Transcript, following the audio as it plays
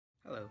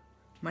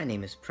My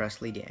name is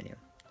Presley Daniel.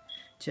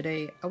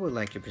 Today, I would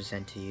like to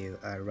present to you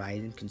a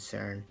rising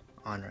concern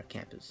on our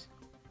campus.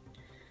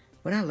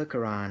 When I look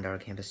around our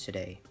campus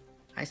today,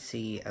 I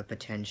see a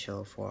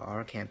potential for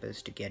our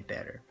campus to get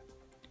better.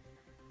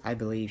 I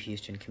believe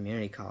Houston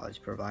Community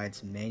College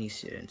provides many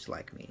students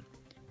like me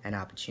an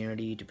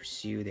opportunity to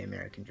pursue the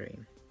American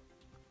dream.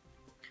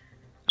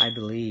 I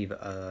believe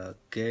a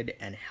good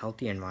and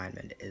healthy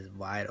environment is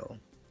vital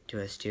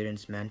to a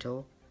student's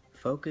mental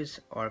focus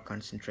or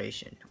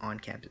concentration on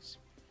campus.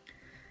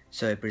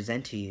 So I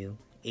present to you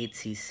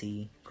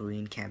HCC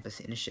Green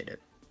Campus Initiative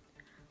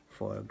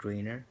for a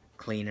greener,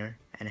 cleaner,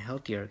 and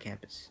healthier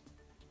campus.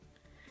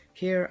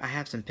 Here I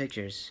have some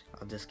pictures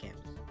of this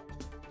campus.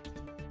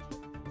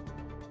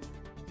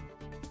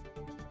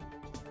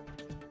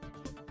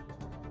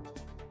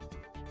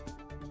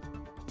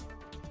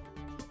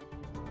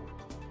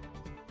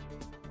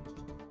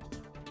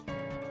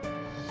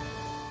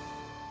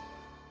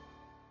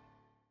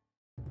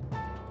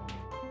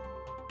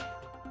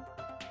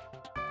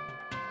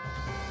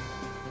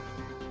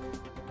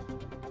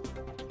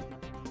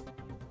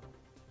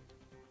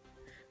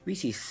 We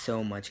see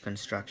so much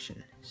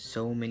construction,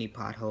 so many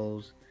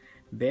potholes,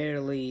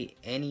 barely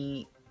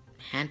a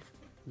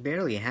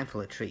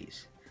handful of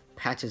trees,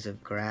 patches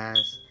of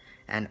grass,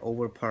 and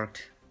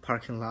overparked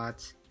parking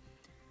lots.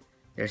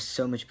 There's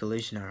so much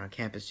pollution on our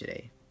campus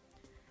today.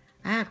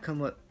 I have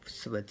come up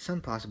with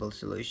some possible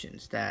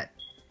solutions that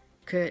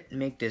could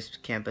make this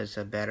campus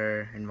a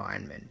better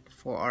environment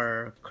for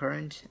our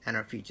current and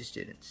our future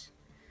students.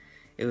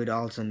 It would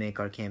also make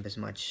our campus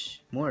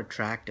much more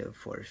attractive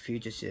for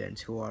future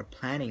students who are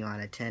planning on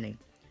attending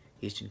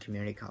Houston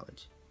Community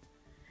College.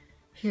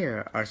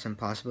 Here are some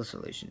possible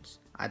solutions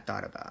I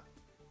thought about.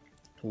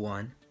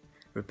 1.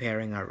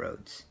 Repairing our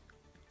roads.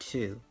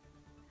 2.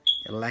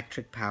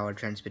 Electric power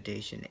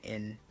transportation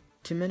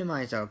to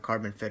minimize our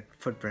carbon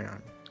footprint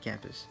on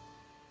campus.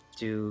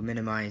 To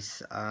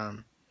minimize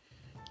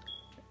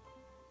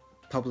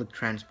public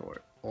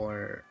transport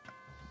or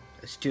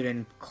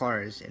student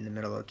cars in the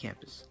middle of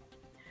campus.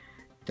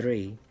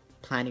 3.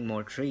 Planting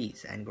more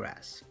trees and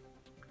grass.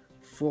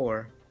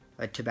 4.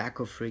 A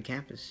tobacco-free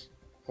campus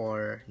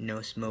or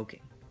no smoking.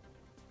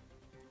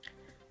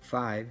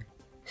 5.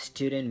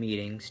 Student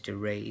meetings to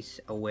raise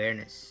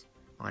awareness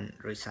on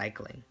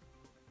recycling.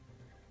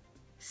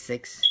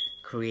 6.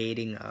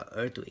 Creating a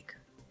Earth Week.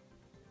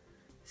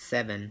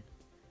 7.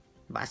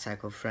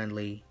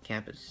 Bicycle-friendly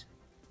campus.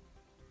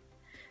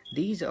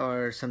 These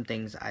are some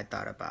things I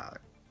thought about,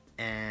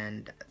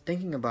 and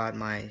thinking about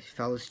my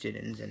fellow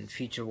students and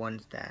future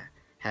ones that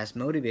has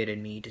motivated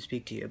me to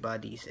speak to you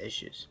about these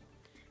issues.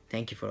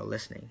 Thank you for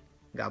listening.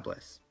 God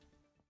bless.